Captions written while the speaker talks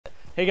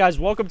Hey guys,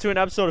 welcome to an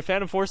episode of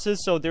Phantom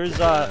Forces. So there's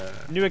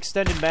new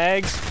extended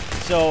mags.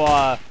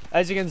 So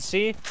as you can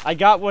see, I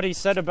got what he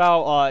said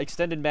about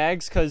extended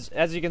mags, because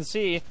as you can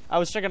see, I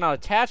was checking out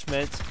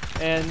attachments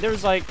and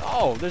there's like,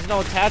 oh, there's no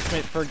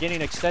attachment for getting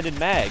extended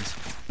mags.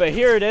 But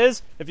here it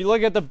is. If you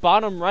look at the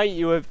bottom right,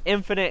 you have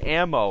infinite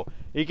ammo.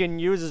 You can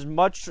use as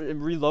much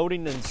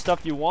reloading and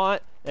stuff you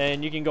want,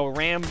 and you can go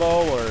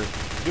Rambo or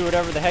do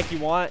whatever the heck you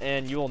want,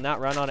 and you will not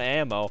run out of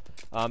ammo.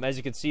 As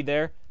you can see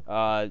there,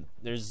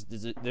 there's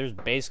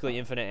basically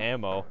infinite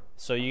ammo.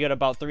 So you get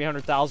about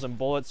 300,000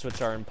 bullets,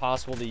 which are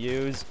impossible to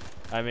use.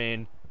 I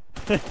mean,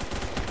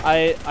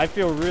 I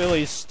feel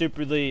really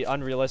stupidly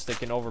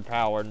unrealistic and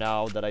overpowered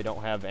now that I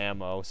don't have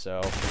ammo.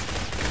 So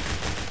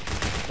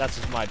that's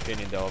just my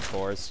opinion, though. Of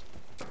course,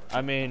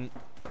 I mean,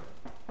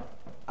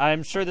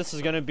 I'm sure this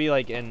is gonna be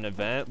like an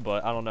event,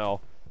 but I don't know.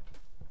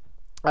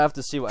 I have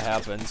to see what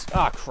happens.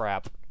 Ah,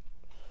 crap.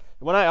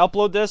 When I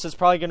upload this, it's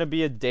probably going to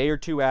be a day or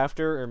two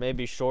after, or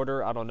maybe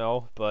shorter, I don't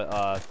know, but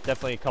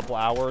definitely a couple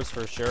hours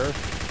for sure.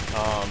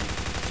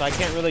 So I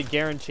can't really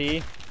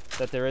guarantee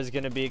that there is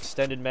going to be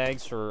extended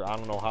mags for I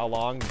don't know how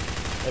long.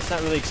 It's not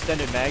really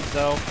extended mags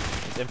though,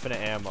 it's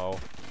infinite ammo.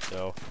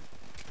 So,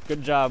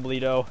 good job,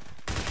 Lido.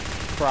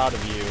 Proud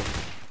of you.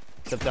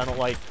 Except I don't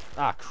like,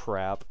 ah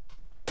crap.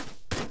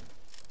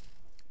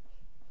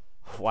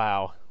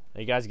 Wow.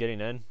 Are you guys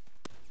getting in?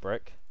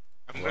 Brick?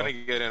 I'm gonna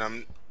get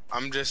in.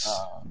 I'm just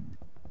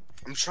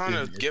I'm trying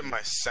to get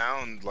my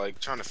sound, like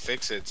trying to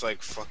fix it. It's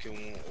like fucking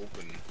won't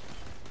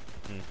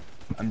open.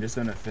 I'm just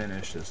gonna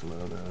finish this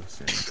logo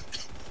soon.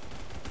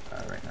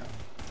 Right now.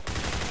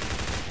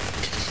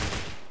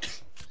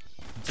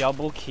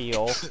 Double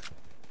kill.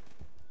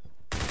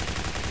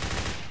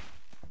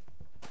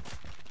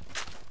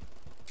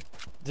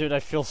 Dude,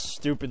 I feel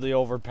stupidly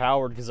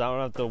overpowered because I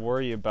don't have to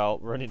worry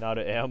about running out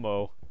of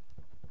ammo.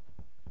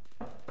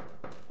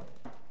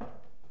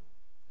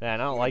 Man,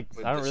 I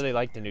don't really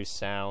like the new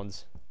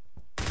sounds.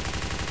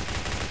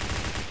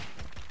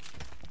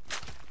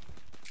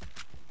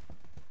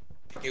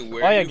 Hey, Oh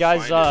yeah,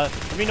 guys,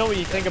 let me know what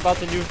you think about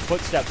the new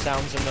footstep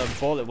sounds and the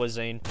bullet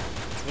whizzing.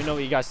 Let me know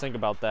what you guys think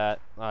about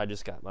that. I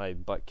just got my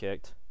butt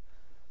kicked.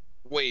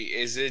 Wait,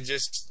 is it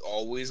just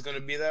always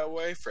gonna be that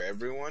way for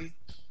everyone?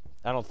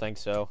 I don't think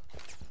so.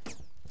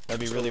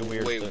 That'd be really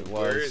weird if it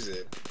was. Where is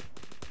it?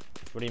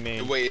 What do you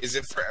mean? Wait, is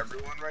it for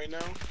everyone right now?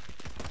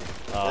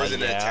 Or is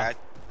it yeah. attached?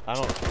 I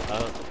don't.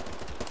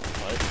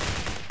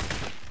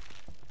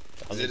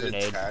 What? Is it an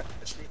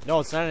attachment? No,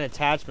 it's not an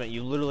attachment.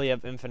 You literally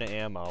have infinite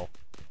ammo.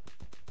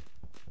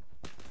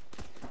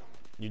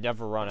 You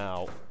never run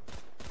out.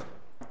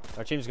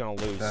 Our team's gonna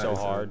lose so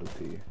hard.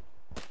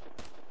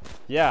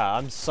 Yeah,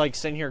 I'm just like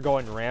sitting here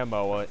going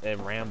Rambo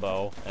and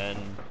Rambo, and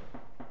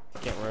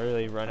can't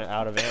really run it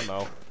out of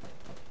ammo.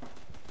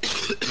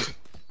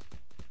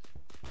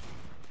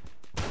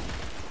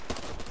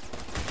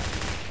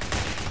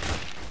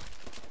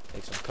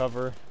 Take some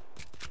cover.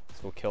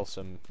 Let's go kill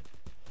some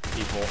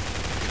people.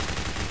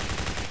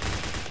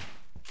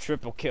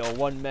 Triple kill,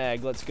 1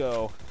 mag, let's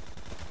go.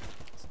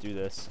 Let's do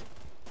this.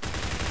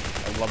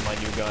 I love my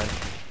new gun.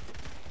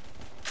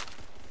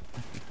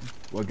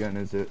 What gun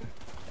is it?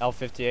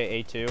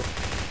 L58A2.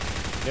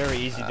 Very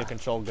easy to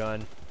control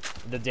gun.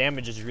 The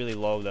damage is really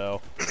low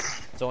though.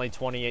 It's only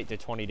 28 to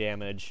 20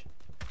 damage.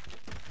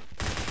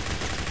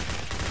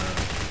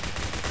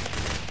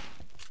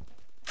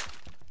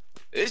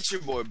 It's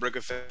your boy Brick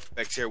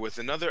Effect here with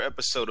another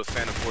episode of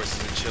Phantom Forces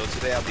and Chill.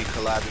 Today I'll be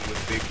collabing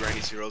with Big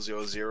Granny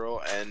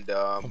 000 and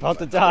about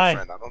to die.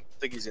 Friend. I don't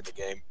think he's in the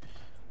game.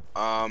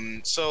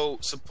 So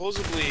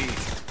supposedly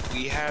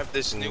we have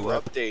this new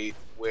update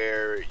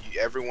where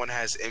everyone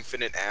has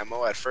infinite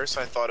ammo. At first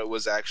I thought it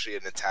was actually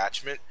an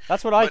attachment.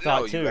 That's what I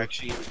thought too. You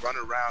actually run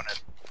around and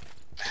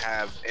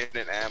have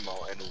infinite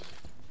ammo, and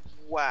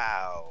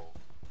wow.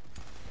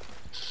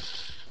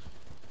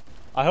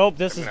 I hope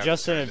this is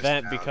just an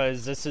event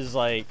because this is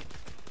like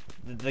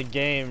the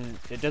game.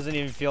 It doesn't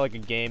even feel like a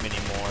game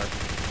anymore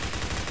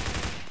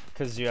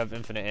because you have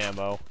infinite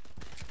ammo,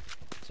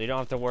 so you don't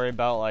have to worry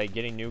about like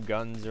getting new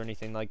guns or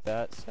anything like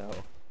that. So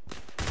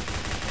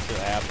let's see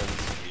what happens.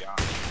 Yeah.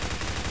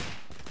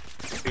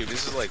 Dude,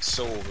 this is like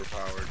so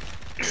overpowered.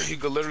 You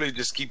could literally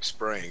just keep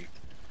spraying.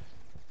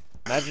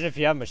 Imagine if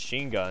you have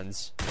machine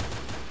guns.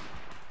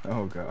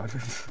 Oh god.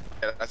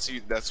 Yeah,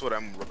 that's what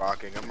I'm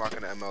rocking. I'm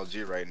rocking an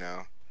MLG right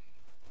now.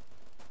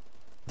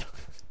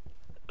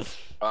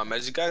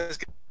 As you guys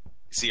can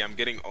see, I'm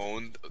getting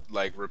owned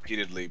like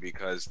repeatedly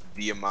because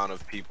the amount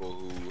of people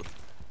who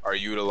are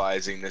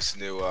utilizing this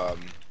new I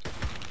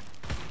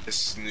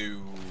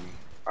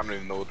don't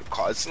even know what to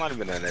call it. It's not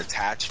even an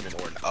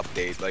attachment or an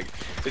update. Like,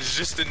 it's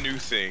just a new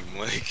thing.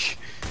 Like,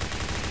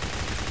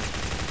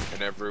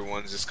 and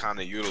everyone's just kind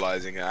of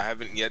utilizing it. I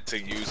haven't yet to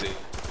use it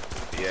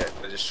yet.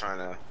 I'm just trying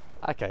to.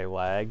 Okay,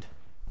 lagged.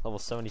 Level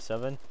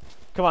 77.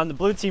 Come on, the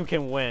blue team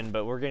can win,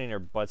 but we're getting our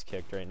butts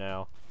kicked right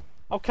now.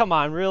 Oh, come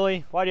on,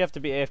 really? Why do you have to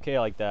be AFK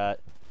like that?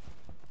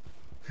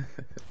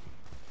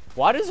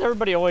 Why does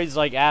everybody always,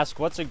 like, ask,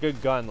 what's a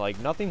good gun? Like,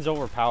 nothing's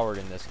overpowered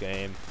in this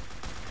game.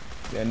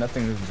 Yeah,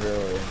 nothing's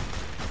really.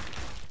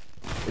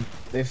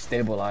 They've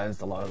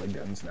stabilized a lot of the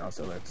guns now,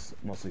 so that's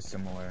mostly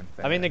similar.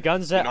 I mean, the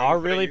guns that are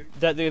really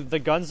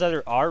the guns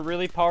that are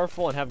really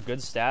powerful and have good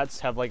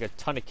stats have like a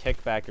ton of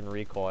kickback and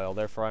recoil.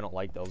 Therefore, I don't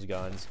like those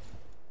guns.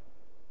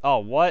 Oh,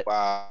 what?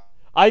 Wow.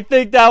 I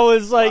think that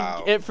was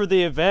like it for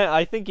the event.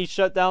 I think he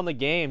shut down the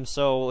game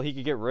so he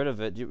could get rid of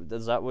it.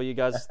 Is that what you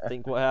guys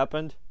think? What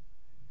happened?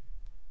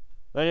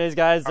 But anyways,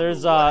 guys,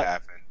 there's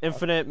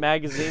infinite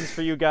magazines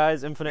for you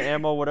guys, infinite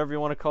ammo, whatever you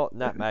want to call it.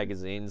 Not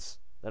magazines.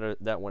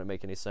 That wouldn't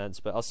make any sense.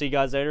 But I'll see you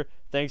guys later.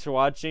 Thanks for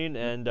watching,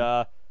 and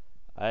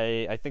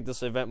I think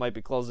this event might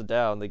be closing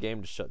down. The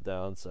game just shut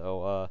down.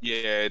 So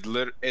yeah, it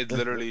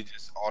literally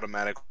just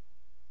automatically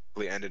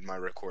ended my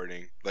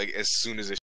recording like as soon as it